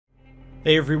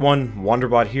Hey everyone,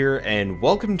 Wanderbot here, and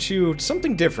welcome to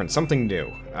something different, something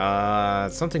new.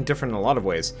 Something different in a lot of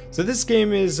ways. So this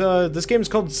game is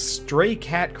called Stray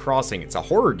Cat Crossing. It's a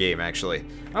horror game, actually.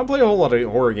 I don't play a whole lot of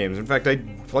horror games. In fact, I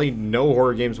play no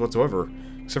horror games whatsoever.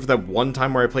 Except for that one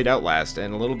time where I played Outlast,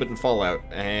 and a little bit in Fallout,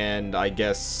 and I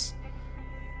guess...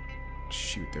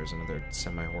 Shoot, there's another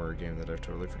semi-horror game that I've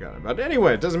totally forgotten about.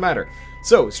 Anyway, it doesn't matter.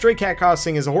 So, Stray Cat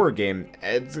Crossing is a horror game.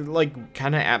 It's like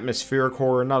kind of atmospheric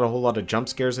horror, not a whole lot of jump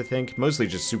scares, I think. Mostly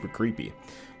just super creepy.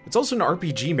 It's also an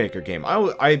RPG Maker game.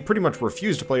 I pretty much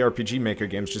refuse to play RPG Maker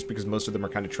games just because most of them are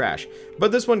kind of trash.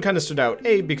 But this one kind of stood out,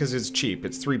 A, because it's cheap,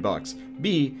 it's $3.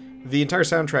 B, the entire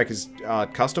soundtrack is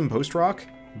custom post-rock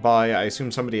by, I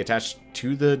assume, somebody attached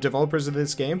to the developers of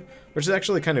this game, which is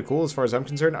actually kind of cool as far as I'm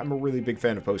concerned. I'm a really big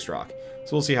fan of post-rock, so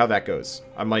we'll see how that goes.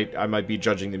 I might be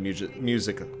judging the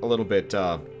music a little bit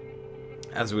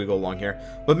as we go along here,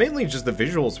 but mainly just the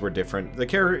visuals were different.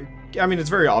 I mean, it's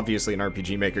very obviously an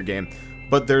RPG Maker game,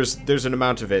 but there's an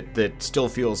amount of it that still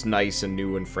feels nice and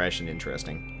new and fresh and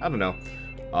interesting. I don't know.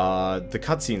 The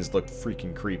cutscenes look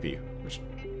freaking creepy, which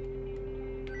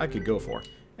I could go for.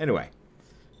 Anyway.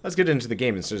 Let's get into the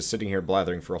game instead of sitting here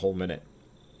blathering for a whole minute.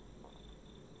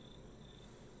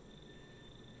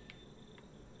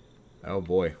 Oh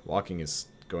boy, walking is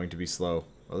going to be slow.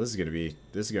 Well, this is going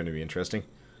to be interesting.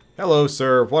 Hello,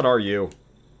 sir. What are you?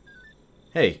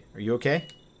 Hey, are you okay?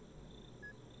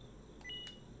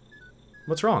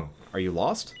 What's wrong? Are you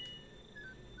lost?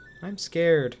 I'm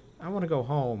scared. I want to go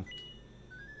home.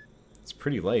 It's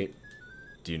pretty late.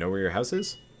 Do you know where your house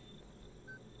is?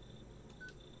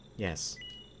 Yes.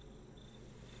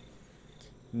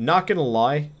 Not gonna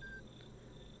lie,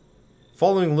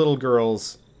 following little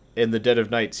girls in the dead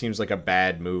of night seems like a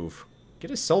bad move.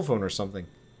 Get a cell phone or something.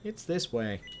 It's this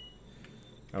way.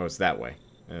 Oh, it's that way.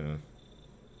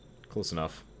 Close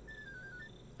enough.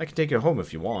 I can take you home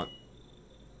if you want.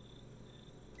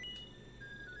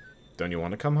 Don't you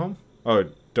want to come home? Oh,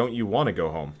 don't you want to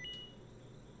go home?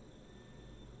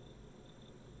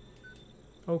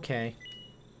 Okay.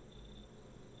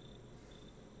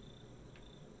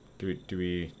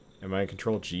 Am I in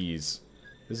control? Jeez.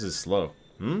 This is slow.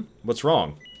 What's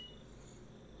wrong?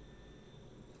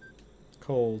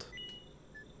 Cold.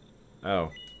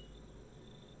 Oh.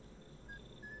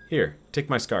 Here, take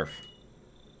my scarf.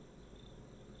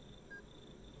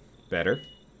 Better.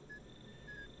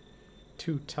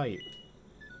 Too tight.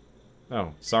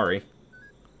 Oh, sorry.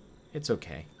 It's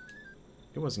okay.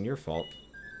 It wasn't your fault.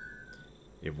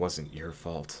 It wasn't your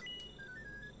fault.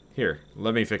 Here,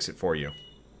 let me fix it for you.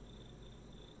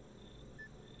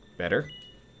 Better?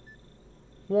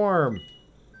 Warm.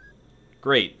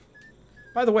 Great.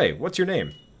 By the way, what's your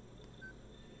name?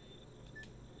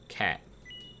 Cat.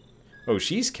 Oh,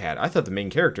 she's Cat. I thought the main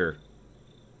character...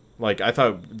 Like, I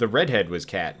thought the redhead was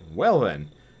Cat. Well then.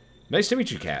 Nice to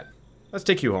meet you, Cat. Let's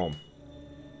take you home.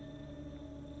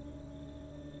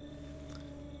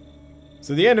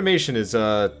 So the animation is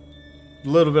a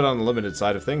little bit on the limited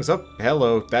side of things. Oh,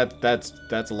 hello. That's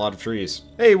a lot of trees.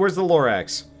 Hey, where's the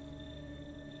Lorax?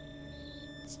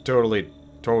 Totally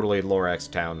Lorax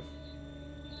town.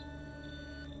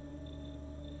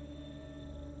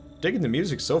 Digging the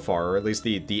music so far, or at least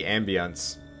the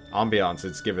ambience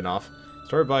it's given off.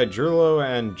 Started by Drullo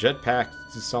and Jetpack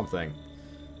something.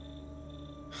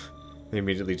 They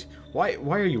immediately... Why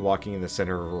are you walking in the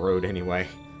center of a road anyway?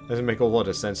 Doesn't make a lot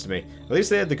of sense to me. At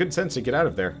least they had the good sense to get out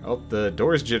of there. Oh, the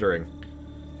door's jittering.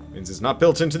 Means it's not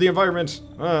built into the environment.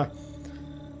 Now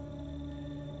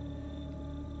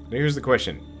here's the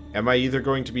question. Am I either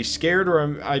going to be scared or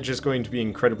am I just going to be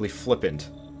incredibly flippant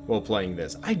while playing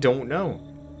this? I don't know.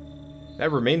 That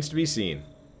remains to be seen.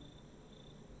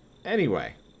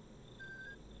 Anyway.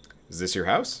 Is this your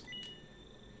house?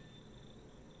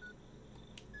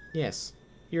 Yes.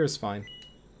 Here is fine.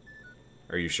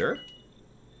 Are you sure?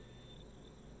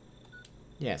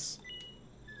 Yes.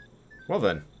 Well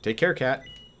then, take care, Cat.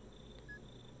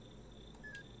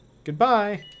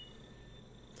 Goodbye.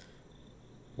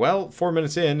 Well, 4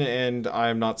 minutes in, and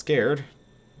I'm not scared.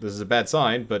 This is a bad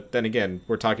sign, but then again,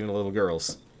 we're talking to little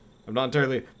girls. I'm not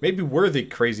entirely... Maybe we're the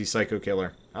crazy psycho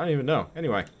killer. I don't even know.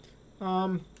 Anyway.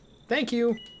 Thank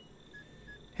you.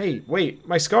 Hey, wait,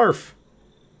 my scarf.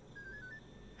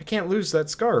 I can't lose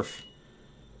that scarf.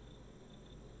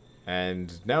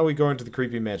 And now we go into the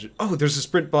creepy mansion. Oh, there's a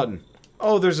sprint button.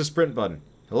 Oh, there's a sprint button.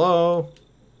 Hello?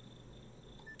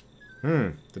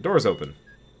 The door's open.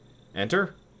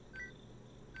 Enter?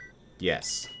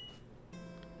 Yes.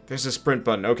 There's a sprint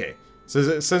button. Okay.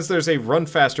 So since there's a run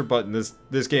faster button,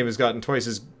 this game has gotten twice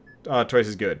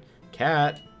as good.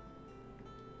 Cat.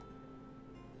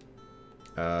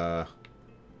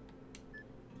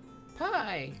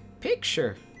 Hi.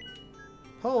 Picture.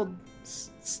 Hold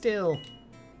still.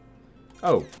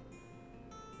 Oh.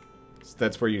 So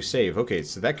that's where you save. Okay,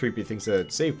 so that creepy thing's a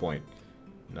save point.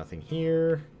 Nothing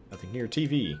here. Nothing here.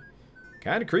 TV.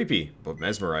 Kinda creepy, but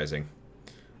mesmerizing.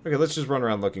 Okay, let's just run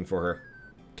around looking for her.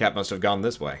 Cat must have gone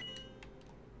this way.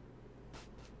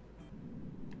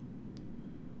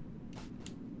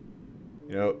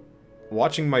 You know,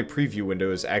 watching my preview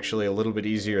window is actually a little bit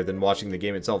easier than watching the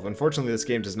game itself. Unfortunately, this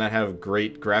game does not have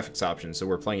great graphics options, so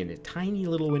we're playing in a tiny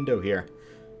little window here.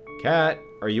 Cat,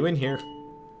 are you in here?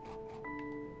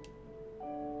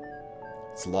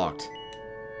 It's locked.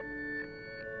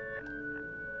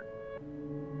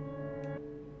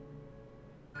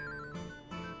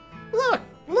 Look!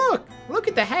 Look! Look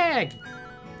at the hag!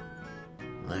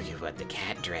 Look at what the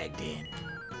cat dragged in.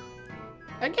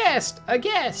 A guest! A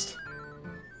guest!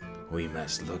 We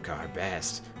must look our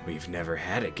best. We've never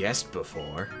had a guest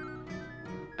before.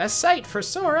 A sight for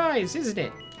sore eyes, isn't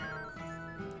it?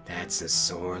 That's a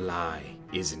sore lie,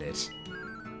 isn't it?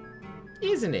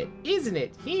 Isn't it? Isn't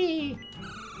it? He.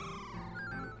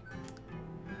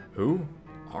 Who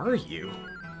are you?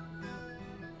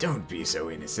 Don't be so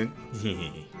innocent.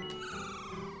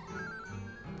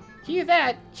 Hear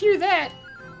that? Hear that?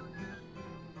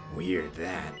 Weird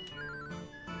that.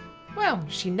 Well,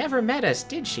 she never met us,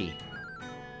 did she?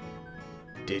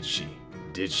 Did she?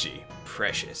 Did she?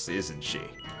 Precious, isn't she?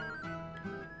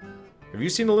 Have you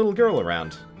seen a little girl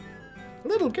around?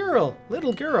 Little girl?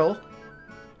 Little girl?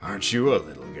 Aren't you a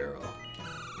little girl?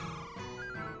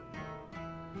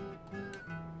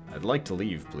 I'd like to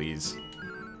leave, please.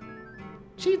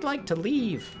 She'd like to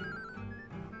leave.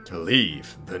 To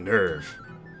leave? The nerve.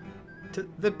 To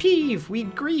the peeve,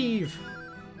 we'd grieve.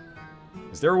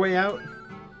 Is there a way out?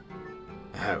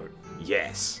 Out,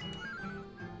 yes.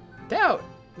 Doubt,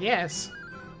 yes.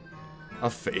 A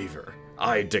favor.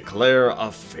 I declare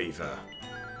a favor.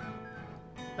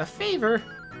 A favor?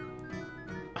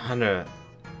 Honor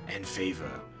and favor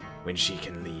when she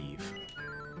can leave.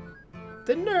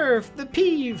 The nerve, the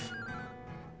peeve.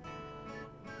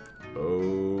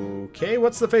 Okay,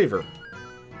 what's the favor?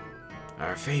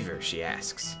 Our favor, she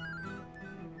asks.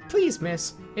 Please,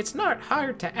 miss, it's not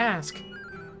hard to ask.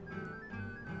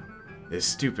 This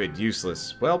stupid,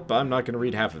 useless... Well, I'm not going to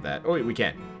read half of that. Oh, wait, we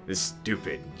can. This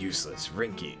stupid, useless,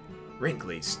 wrinkly,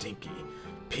 stinky,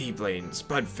 pea-blain,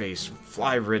 spud-faced,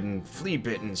 fly-ridden,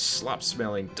 flea-bitten,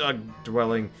 slop-smelling,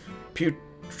 dug-dwelling,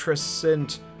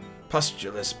 putrescent,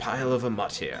 pustulous pile of a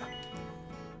mutt here.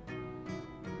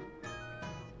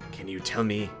 Can you tell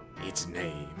me its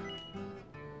name?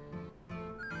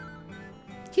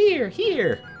 Here,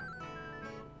 here!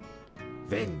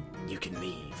 Then you can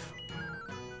leave.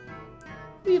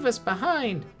 Leave us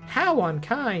behind! How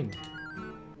unkind!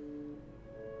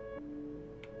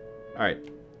 Alright,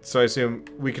 so I assume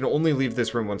we can only leave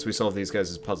this room once we solve these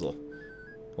guys' puzzle.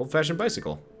 Old-fashioned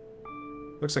bicycle.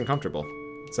 Looks uncomfortable.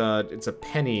 It's a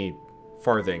penny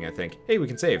farthing, I think. Hey, we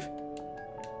can save.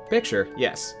 Picture,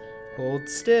 yes. Hold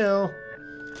still.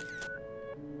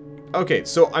 Okay,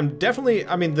 so I'm definitely...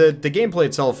 I mean, the gameplay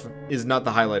itself is not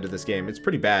the highlight of this game. It's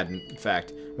pretty bad, in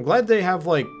fact. I'm glad they have,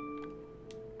 like...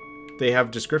 They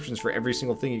have descriptions for every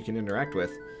single thing you can interact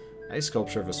with. Ice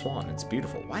sculpture of a swan. It's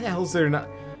beautiful. Why the hell is there not...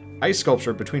 Ice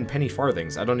sculpture between penny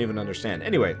farthings? I don't even understand.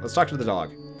 Anyway, let's talk to the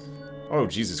dog. Oh,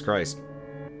 Jesus Christ.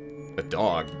 A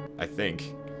dog, I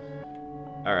think.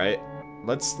 Alright.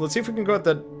 Let's see if we can go out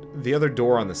the other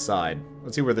door on the side.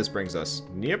 Let's see where this brings us.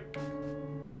 Yep.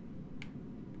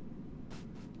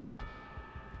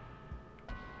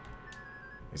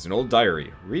 It's an old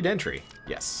diary. Read entry.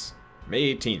 Yes.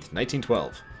 May 18th,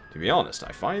 1912. To be honest,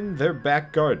 I find their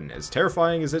back garden as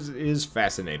terrifying as it is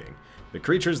fascinating. The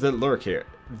creatures that lurk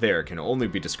there can only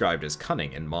be described as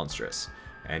cunning and monstrous.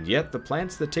 And yet, the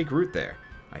plants that take root there,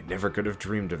 I never could have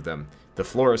dreamed of them. The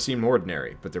flora seem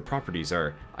ordinary, but their properties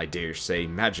are, I dare say,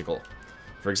 magical.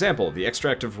 For example, the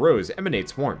extract of rose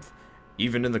emanates warmth,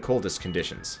 even in the coldest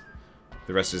conditions.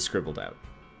 The rest is scribbled out.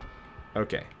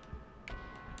 Okay.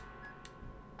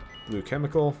 Blue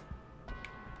chemical.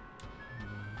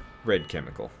 Red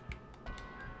chemical.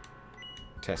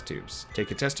 Test tubes. Take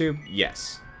a test tube?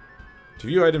 Yes. To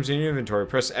view items in your inventory,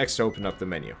 press X to open up the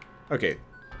menu. Okay.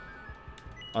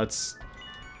 Let's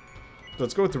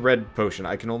go with the red potion.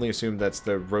 I can only assume that's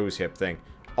the rose hip thing.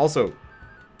 Also,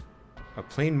 a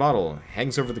plain model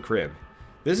hangs over the crib.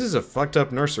 This is a fucked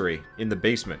up nursery in the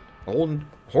basement. A whole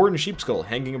horned sheep skull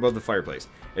hanging above the fireplace.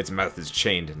 Its mouth is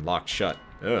chained and locked shut.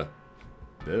 Ugh.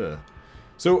 Ugh.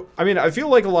 So, I mean, I feel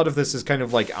like a lot of this is kind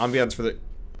of like ambiance for the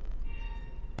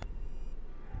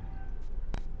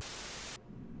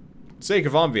sake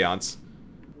of ambiance.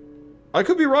 I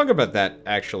could be wrong about that,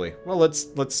 actually. Well, let's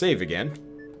save again.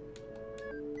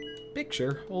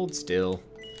 Picture, hold still.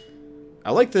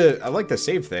 I like the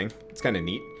save thing. It's kind of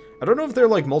neat. I don't know if there are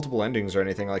like multiple endings or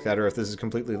anything like that, or if this is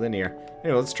completely linear.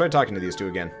 Anyway, let's try talking to these two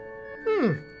again.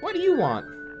 What do you want?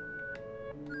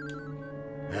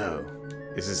 Oh,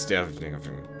 is this stuff?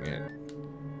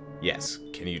 Yes.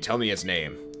 Can you tell me its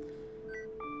name?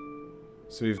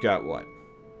 So we've got what?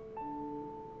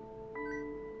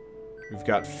 We've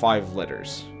got 5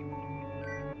 letters.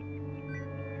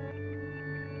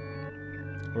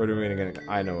 What are we gonna?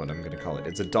 I know what I'm gonna call it.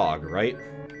 It's a dog, right?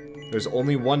 There's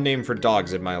only one name for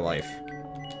dogs in my life,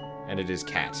 and it is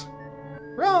cat.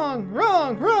 Wrong,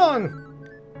 wrong, wrong.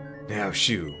 Now,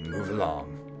 shoo, move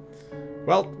along.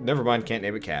 Well, never mind. Can't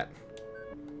name a cat.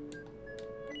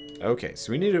 Okay,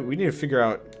 so we need to figure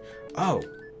out. Oh.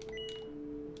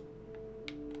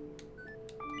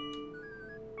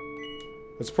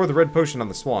 Let's pour the red potion on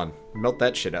the swan. Melt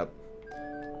that shit up.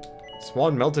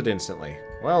 Swan melted instantly.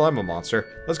 Well, I'm a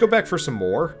monster. Let's go back for some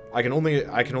more. I can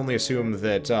only assume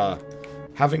that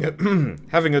having a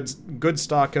having a good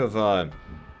stock of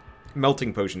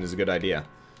melting potion is a good idea.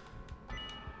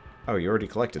 Oh, you already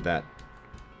collected that.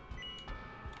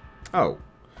 Oh.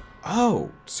 Oh,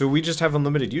 so we just have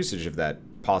unlimited usage of that,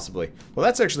 possibly. Well,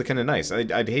 that's actually kind of nice.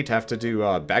 I'd hate to have to do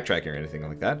backtracking or anything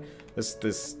like that.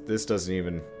 This doesn't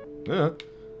even.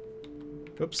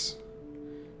 Oops.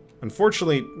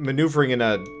 Unfortunately, maneuvering in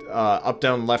a up,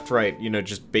 down, left, right, you know,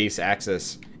 just base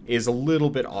axis is a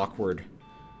little bit awkward.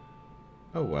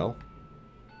 Oh well.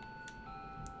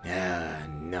 Ah,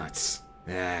 nuts.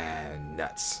 Ah,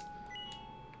 nuts.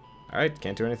 Alright,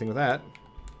 can't do anything with that.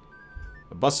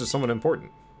 A bust is somewhat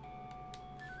important.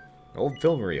 Old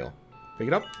film reel. Pick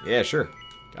it up? Yeah, sure.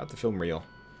 Got the film reel.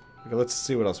 Okay, let's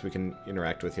see what else we can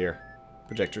interact with here.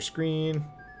 Projector screen.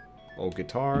 Old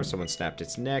guitar. Someone snapped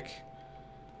its neck.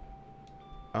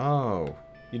 Oh.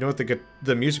 You know what?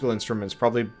 The musical instruments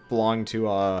probably belong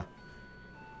to,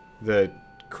 the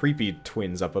creepy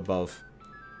twins up above.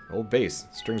 Old bass.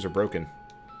 Strings are broken.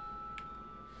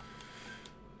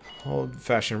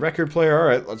 Old-fashioned record player.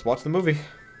 Alright, let's watch the movie.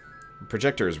 The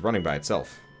projector is running by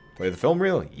itself. Play the film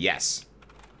reel? Yes.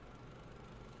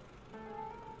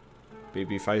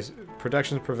 Baby Fish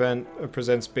Productions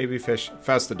presents Baby Fish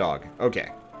Faust the Dog.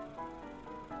 Okay.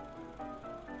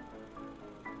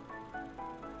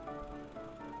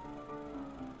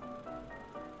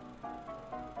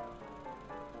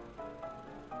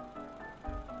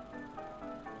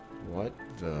 What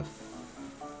the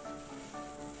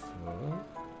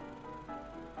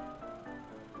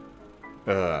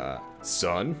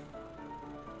son?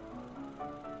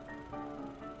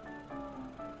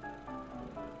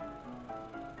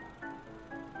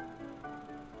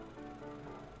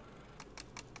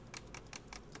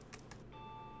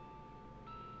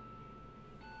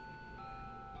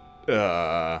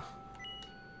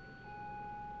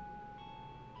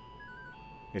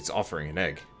 It's offering an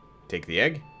egg. Take the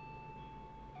egg?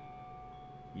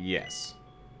 Yes.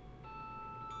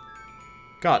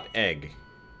 Got egg.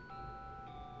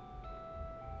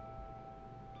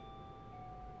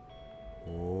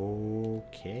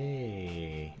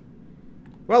 Okay.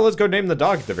 Well, let's go name the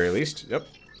dog at the very least. Yep.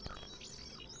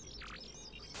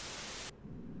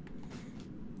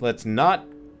 Let's not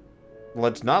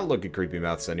look at creepy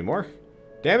mouths anymore.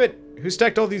 Damn it! Who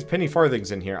stacked all these penny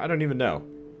farthings in here? I don't even know.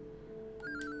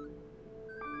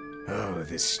 Oh,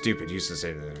 this stupid useless.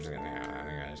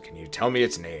 Can you tell me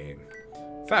its name?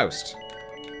 Faust.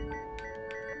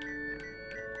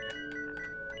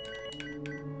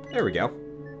 There we go.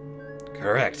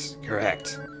 Correct.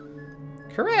 Correct.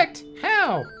 Correct?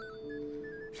 How?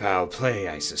 Foul play,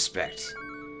 I suspect.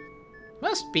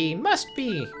 Must be. Must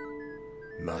be.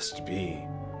 Must be.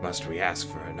 Must we ask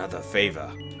for another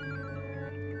favor?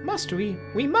 Must we?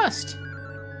 We must.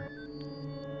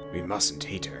 We mustn't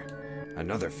hate her.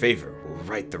 Another favor will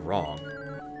right the wrong.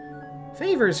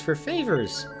 Favors for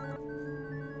favors.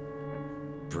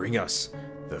 Bring us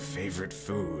the favorite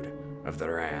food of the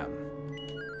ram.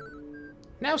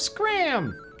 Now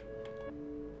scram!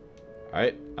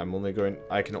 Alright,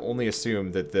 I can only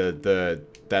assume that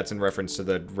that's in reference to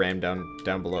the ram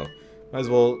down below. Might as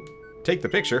well take the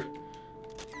picture.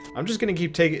 I'm just gonna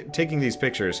keep taking these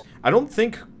pictures. I don't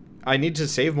think I need to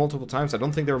save multiple times. I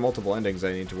don't think there are multiple endings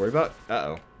I need to worry about.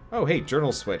 Uh-oh. Oh, hey,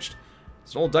 journal switched.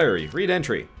 It's an old diary. Read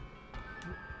entry.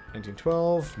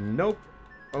 1912. Nope.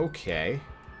 Okay.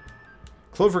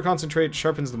 Clover concentrate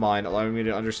sharpens the mind, allowing me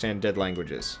to understand dead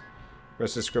languages.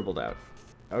 Rest is scribbled out.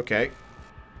 Okay.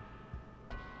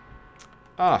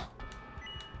 Ah.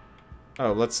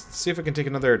 Oh, let's see if I can take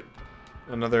another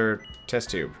test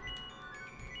tube.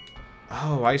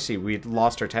 Oh, I see. We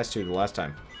lost our test tube the last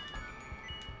time.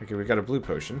 Okay, we got a blue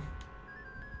potion.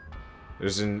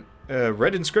 There's a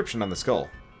red inscription on the skull.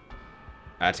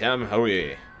 Atam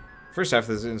Howie. First half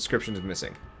of the inscription is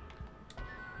missing.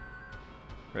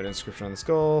 Red inscription on the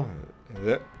skull.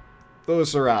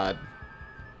 Those are odd.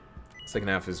 Second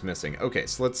half is missing. Okay,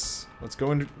 so let's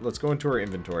go into our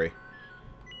inventory.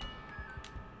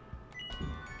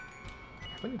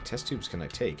 How many test tubes can I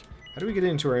take? How do we get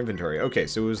into our inventory? Okay,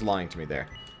 so it was lying to me there.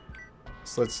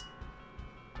 So let's...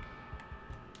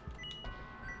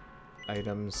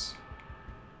 Items.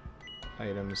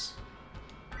 Items.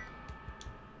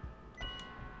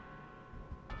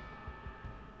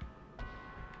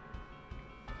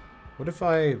 What if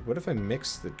I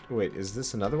mix the... Wait, is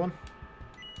this another one?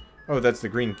 Oh, that's the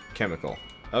green chemical.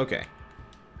 Okay.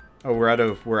 Oh, we're out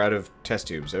of test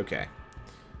tubes. Okay.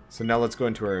 So now let's go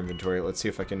into our inventory. Let's see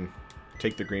if I can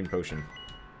take the green potion.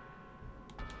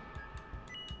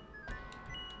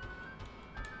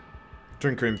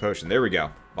 Drink green potion. There we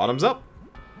go. Bottoms up.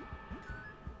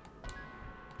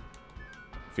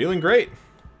 Feeling great.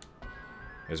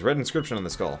 There's a red inscription on the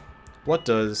skull. What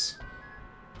does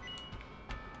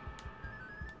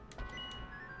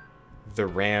the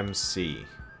ram see?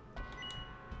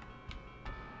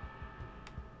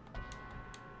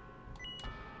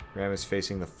 Ram is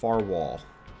facing the far wall.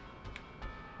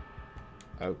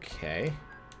 Okay.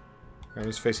 Ram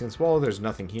is facing this wall. There's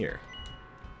nothing here.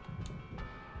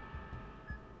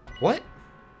 What?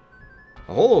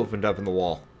 A hole opened up in the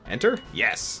wall. Enter?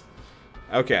 Yes.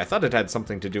 Okay, I thought it had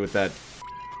something to do with that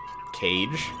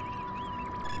cage.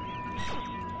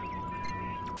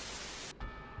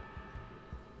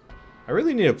 I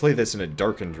really need to play this in a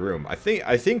darkened room. I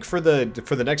think for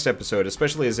the next episode,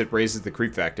 especially as it raises the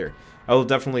creep factor, I will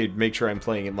definitely make sure I'm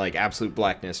playing in like absolute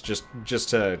blackness just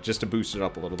to boost it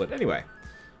up a little bit. Anyway,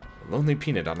 a lonely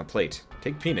peanut on a plate.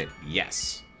 Take peanut.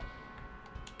 Yes.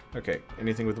 Okay,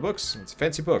 anything with the books? It's a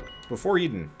fancy book. Before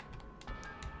Eden.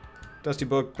 Dusty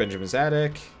book, Benjamin's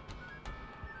attic.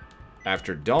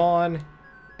 After dawn,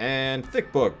 and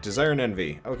thick book, Desire and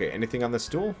Envy. Okay, anything on this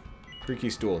stool?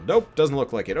 Creaky stool. Nope, doesn't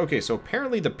look like it. Okay, so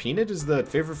apparently the peanut is the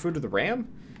favorite food of the ram?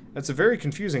 That's a very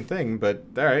confusing thing, but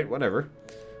alright, whatever.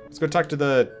 Let's go talk to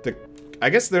the I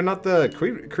guess they're not the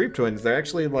creep twins. They're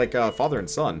actually like father and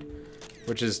son,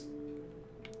 which is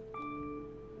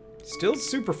still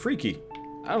super freaky.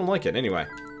 I don't like it anyway.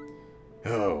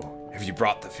 Oh, have you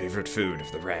brought the favorite food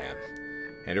of the ram?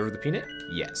 Hand over the peanut?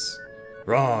 Yes.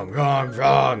 Wrong, wrong,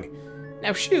 wrong.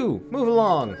 Now shoo, move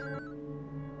along.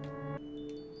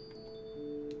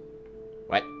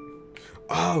 What?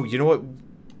 Oh, you know what?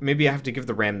 Maybe I have to give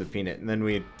the ram the peanut, and then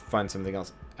we find something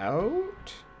else.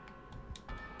 Out?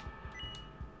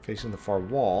 Facing the far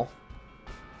wall.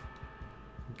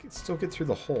 We can still get through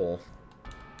the hole.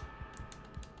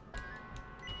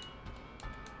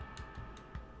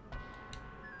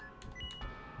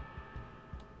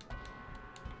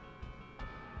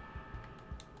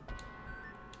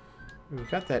 We've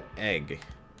got that egg.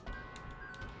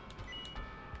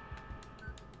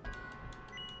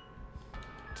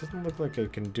 Doesn't look like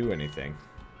it can do anything.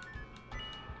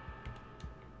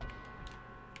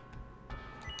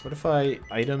 What if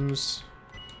items...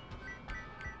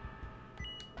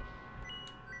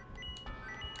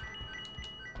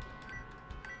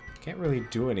 Can't really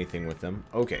do anything with them.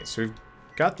 Okay, so we've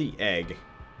got the egg.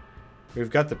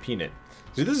 We've got the peanut.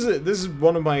 So this is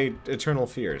one of my eternal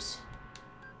fears.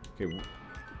 Okay, it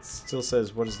still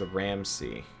says, what does the ram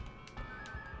see?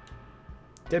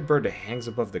 Dead bird that hangs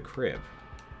above the crib.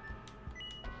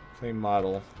 Play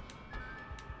model.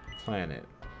 Planet.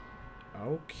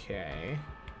 Okay.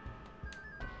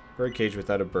 Bird cage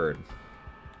without a bird.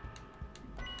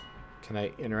 Can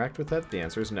I interact with that? The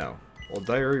answer is no. Old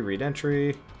diary, read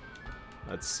entry.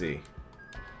 Let's see.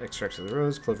 Extract of the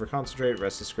rose, clover concentrate,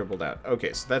 rest is scribbled out.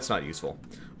 Okay, so that's not useful.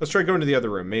 Let's try going to the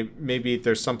other room. Maybe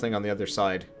there's something on the other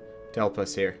side to help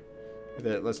us here.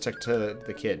 Let's talk to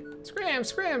the kid. Scram,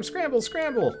 scram, scramble,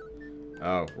 scramble.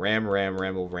 Oh, ram,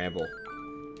 ramble, ramble.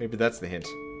 Maybe that's the hint.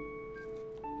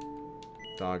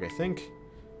 Dog, I think.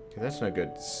 Okay, that's not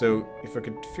good. So, if I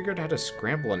could figure out how to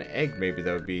scramble an egg, maybe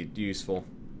that would be useful.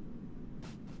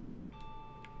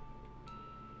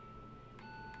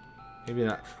 Maybe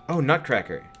not. Oh,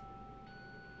 nutcracker.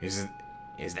 Is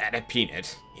that a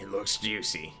peanut? It looks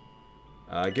juicy.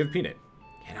 Give peanut.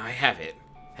 Can I have it?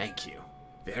 Thank you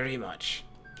very much.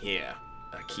 Here,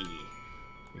 a key.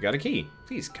 You got a key.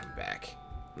 Please come back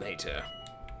later.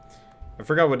 I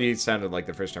forgot what he sounded like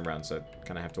the first time around, so I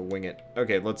kind of have to wing it.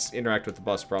 Okay, let's interact with the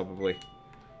bus, probably.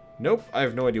 Nope, I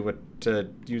have no idea what to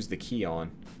use the key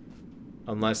on.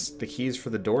 Unless the key is for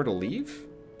the door to leave?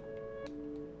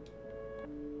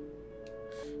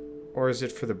 Or is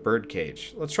it for the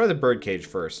birdcage? Let's try the birdcage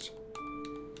first.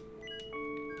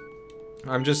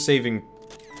 I'm just saving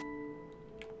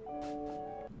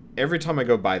every time I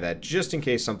go by that, just in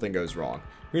case something goes wrong.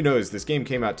 Who knows, this game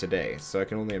came out today, so I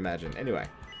can only imagine. Anyway,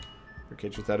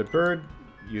 birdcage without a bird,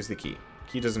 use the key.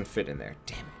 Key doesn't fit in there.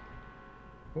 Damn it.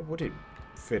 What would it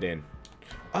fit in?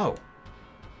 Oh!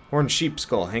 Horned sheep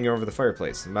skull hanging over the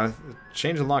fireplace. The mouth,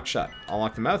 change and lock shut.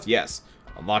 Unlock the mouth? Yes.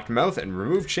 Unlocked mouth and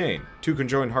remove chain. 2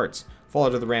 conjoined hearts. Fall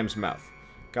out of the ram's mouth.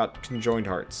 Got conjoined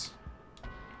hearts.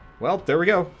 Well, there we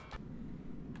go.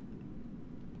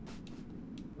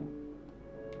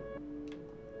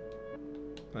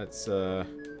 That's, I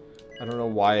don't know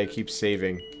why I keep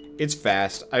saving. It's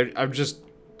fast. I'm just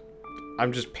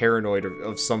paranoid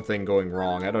of something going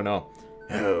wrong. I don't know.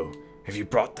 Oh, have you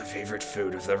brought the favorite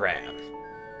food of the ram?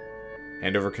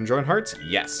 Hand over conjoined hearts?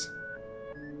 Yes.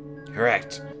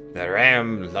 Correct. The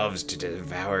ram loves to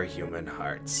devour human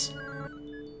hearts.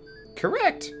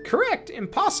 Correct. Correct.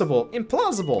 Impossible.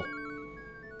 Implausible.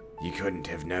 You couldn't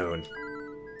have known.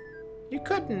 You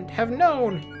couldn't have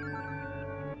known.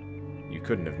 You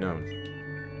couldn't have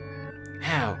known.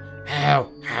 How? How?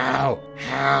 How?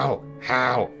 How?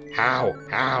 How? How?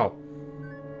 How?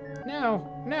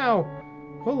 No. No.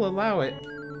 We'll allow it.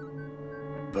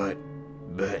 But.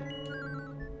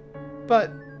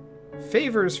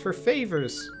 Favors for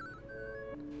favors.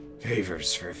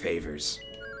 Favors for favors.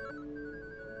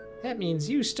 That means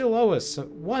you still owe us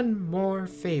one more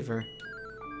favor.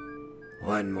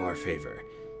 One more favor.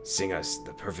 Sing us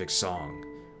the perfect song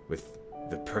with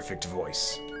the perfect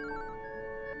voice.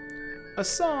 A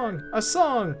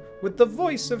song with the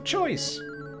voice of choice.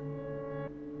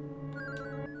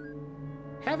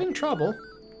 Having trouble?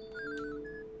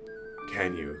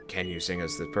 Can you sing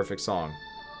us the perfect song?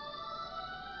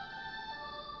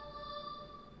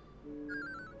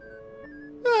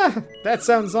 Ah, that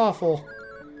sounds awful.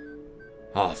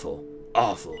 Awful.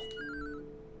 Awful.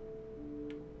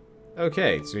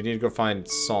 Okay, so we need to go find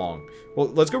song. Well,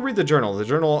 let's go read the journal. The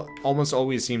journal almost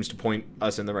always seems to point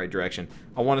us in the right direction.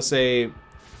 I want to say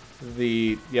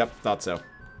the... Yep, thought so.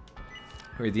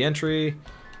 Read the entry.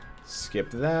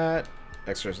 Skip that.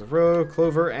 Exercise of row,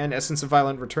 clover, and essence of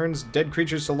violent returns dead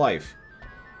creatures to life.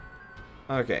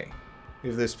 Okay.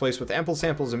 Leave this place with ample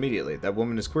samples immediately. That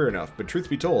woman is queer enough, but truth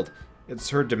be told, it's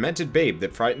her demented babe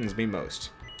that frightens me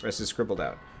most. Rest is scribbled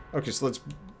out. Okay, so let's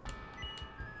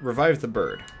revive the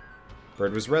bird.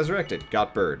 Bird was resurrected.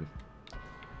 Got bird.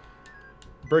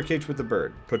 Bird cage with the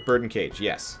bird. Put bird in cage.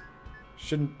 Yes.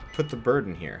 Shouldn't put the bird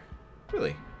in here.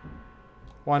 Really?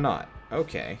 Why not?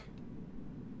 Okay.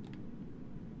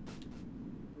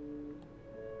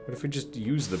 What if we just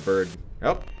use the bird?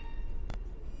 Oh.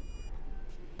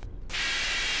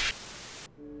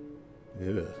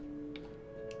 Ugh.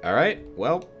 Alright,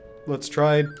 well, let's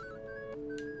try...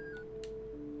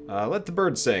 let the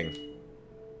bird sing.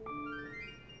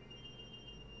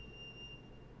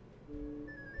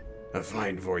 A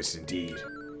fine voice indeed.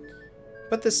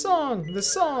 But the song!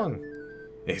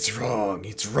 It's wrong,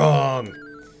 it's wrong!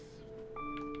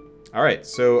 Alright,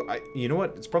 so, you know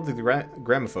what? It's probably the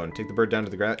gramophone. Take the bird down to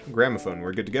the gramophone.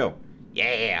 We're good to go.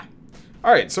 Yeah!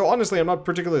 Alright, so honestly, I'm not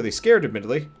particularly scared,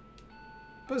 admittedly.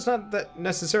 But it's not that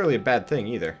necessarily a bad thing,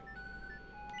 either.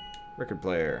 Record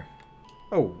player.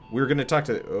 Oh, we were gonna talk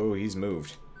to... Oh, he's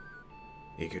moved.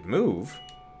 He could move?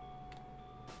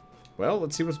 Well,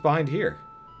 let's see what's behind here.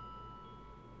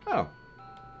 Oh.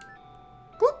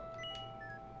 Gloop.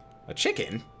 A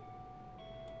chicken?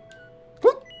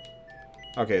 Gloop.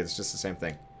 Okay, it's just the same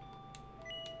thing.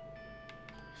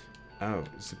 Oh,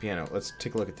 it's the piano. Let's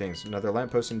take a look at things. Another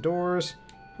lamppost and doors.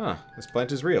 Huh, this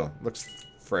plant is real. Looks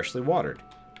freshly watered.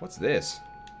 What's this?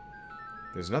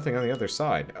 There's nothing on the other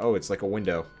side. Oh, it's like a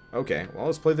window. Okay, well,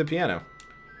 let's play the piano.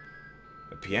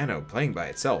 A piano playing by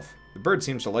itself. The bird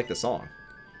seems to like the song.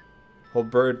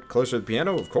 Hold bird closer to the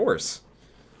piano? Of course.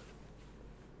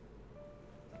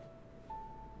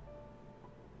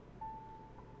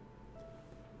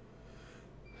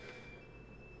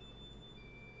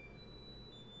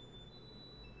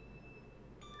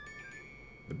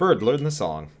 The bird learned the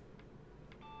song.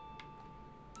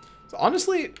 So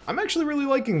honestly, I'm actually really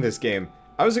liking this game.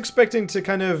 I was expecting to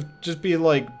kind of just be,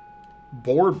 like,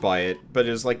 bored by it, but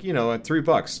it's like, you know, at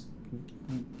 $3.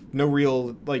 No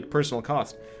real, like, personal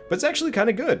cost. But it's actually kind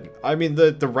of good. I mean,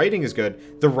 the writing is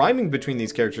good. The rhyming between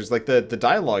these characters, like, the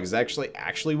dialogue is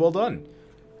actually well done.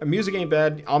 The music ain't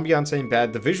bad, ambiance ain't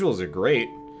bad, the visuals are great.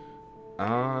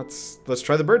 Let's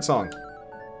try the bird song.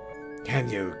 Can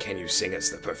you sing us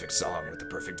the perfect song with the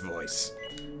perfect voice?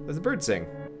 Let the bird sing.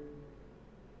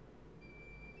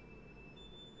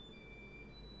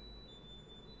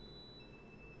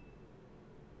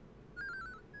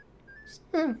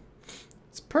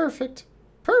 It's perfect.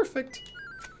 Perfect.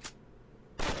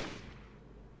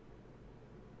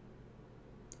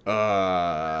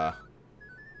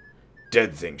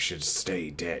 Dead things should stay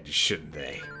dead, shouldn't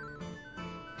they?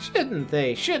 Shouldn't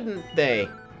they? Shouldn't they?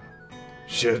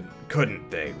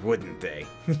 Couldn't they? Wouldn't they?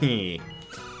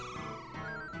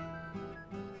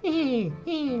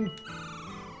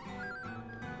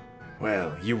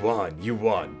 Well, you won. You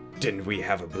won. Didn't we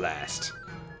have a blast?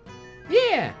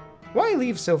 Yeah! Why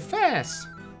leave so fast?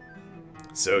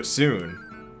 So soon?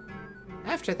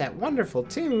 After that wonderful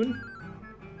tune.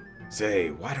 Say,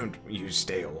 why don't you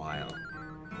stay a while?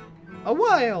 A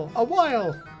while! A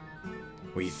while!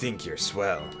 We think you're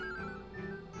swell.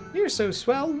 You're so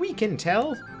swell, we can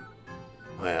tell.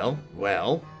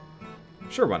 Well.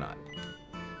 Sure, why not?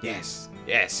 Yes,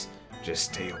 yes.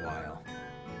 Just stay a while.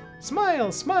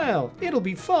 Smile, smile. It'll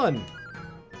be fun.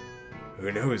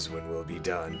 Who knows when we'll be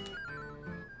done?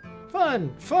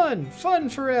 Fun, fun, fun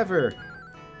forever.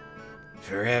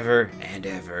 Forever and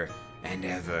ever and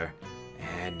ever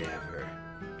and ever.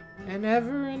 And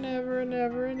ever and ever and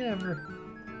ever and ever.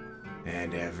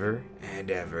 And ever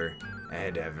and ever and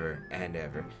ever and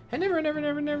ever. And ever and ever and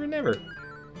ever and ever and ever.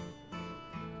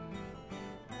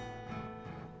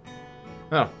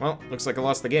 Oh, well, looks like I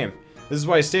lost the game. This is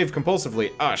why I saved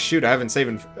compulsively. Ah, shoot, I haven't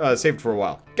saved for a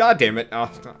while. God damn it.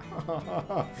 Oh,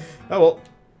 oh well.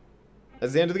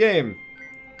 That's the end of the game.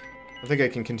 I think I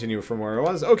can continue from where I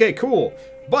was. Okay, cool.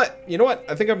 But, you know what?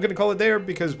 I think I'm going to call it there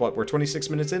because, what, we're 26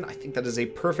 minutes in? I think that is a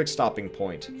perfect stopping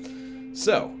point.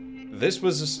 So, this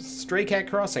was Stray Cat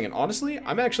Crossing, and honestly,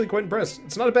 I'm actually quite impressed.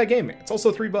 It's not a bad game. It's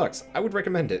also $3. I would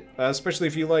recommend it, especially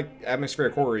if you like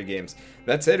atmospheric horror games.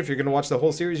 That said, if you're going to watch the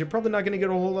whole series, you're probably not going to get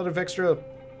a whole lot of extra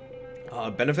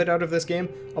benefit out of this game,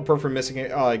 apart from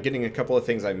getting a couple of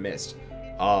things I missed.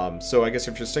 So I guess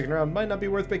if you're sticking around, it might not be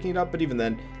worth picking it up, but even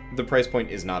then, the price point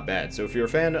is not bad. So if you're a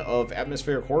fan of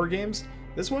atmospheric horror games,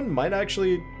 this one might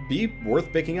actually be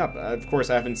worth picking up. Of course,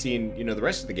 I haven't seen, you know, the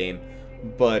rest of the game,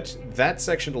 but that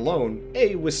section alone,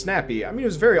 was snappy. I mean, it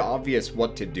was very obvious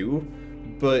what to do,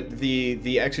 but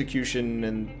the execution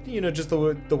and, you know, just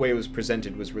the way it was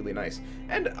presented was really nice.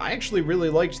 And I actually really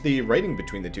liked the writing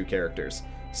between the two characters.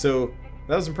 So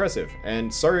that was impressive,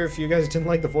 and sorry if you guys didn't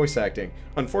like the voice acting.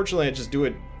 Unfortunately, I just do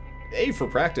it, A, for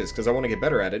practice, because I want to get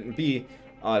better at it, and B,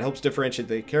 it helps differentiate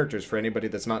the characters for anybody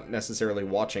that's not necessarily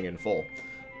watching in full.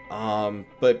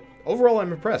 But overall,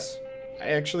 I'm impressed. I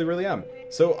actually really am.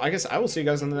 So I guess I will see you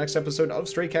guys in the next episode of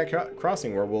Stray Cat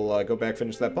Crossing, where we'll go back,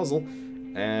 finish that puzzle,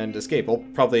 and escape. I'll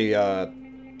probably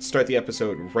start the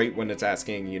episode right when it's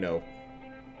asking, you know,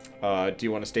 do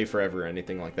you want to stay forever or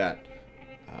anything like that.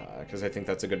 Because I think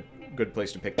that's a good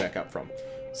place to pick back up from.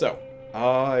 So,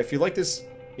 if you like this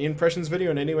impressions video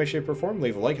in any way, shape, or form,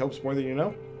 leave a like, helps more than you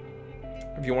know.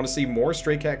 If you want to see more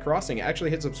Stray Cat Crossing, actually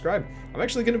hit subscribe. I'm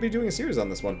actually going to be doing a series on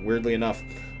this one, weirdly enough.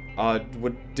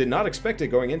 Did not expect it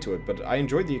going into it, but I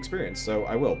enjoyed the experience, so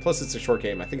I will. Plus, it's a short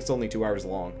game. I think it's only 2 hours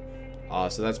long,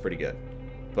 so that's pretty good.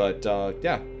 But,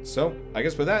 yeah, so I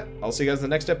guess with that, I'll see you guys in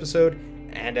the next episode,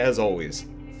 and as always,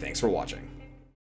 thanks for watching.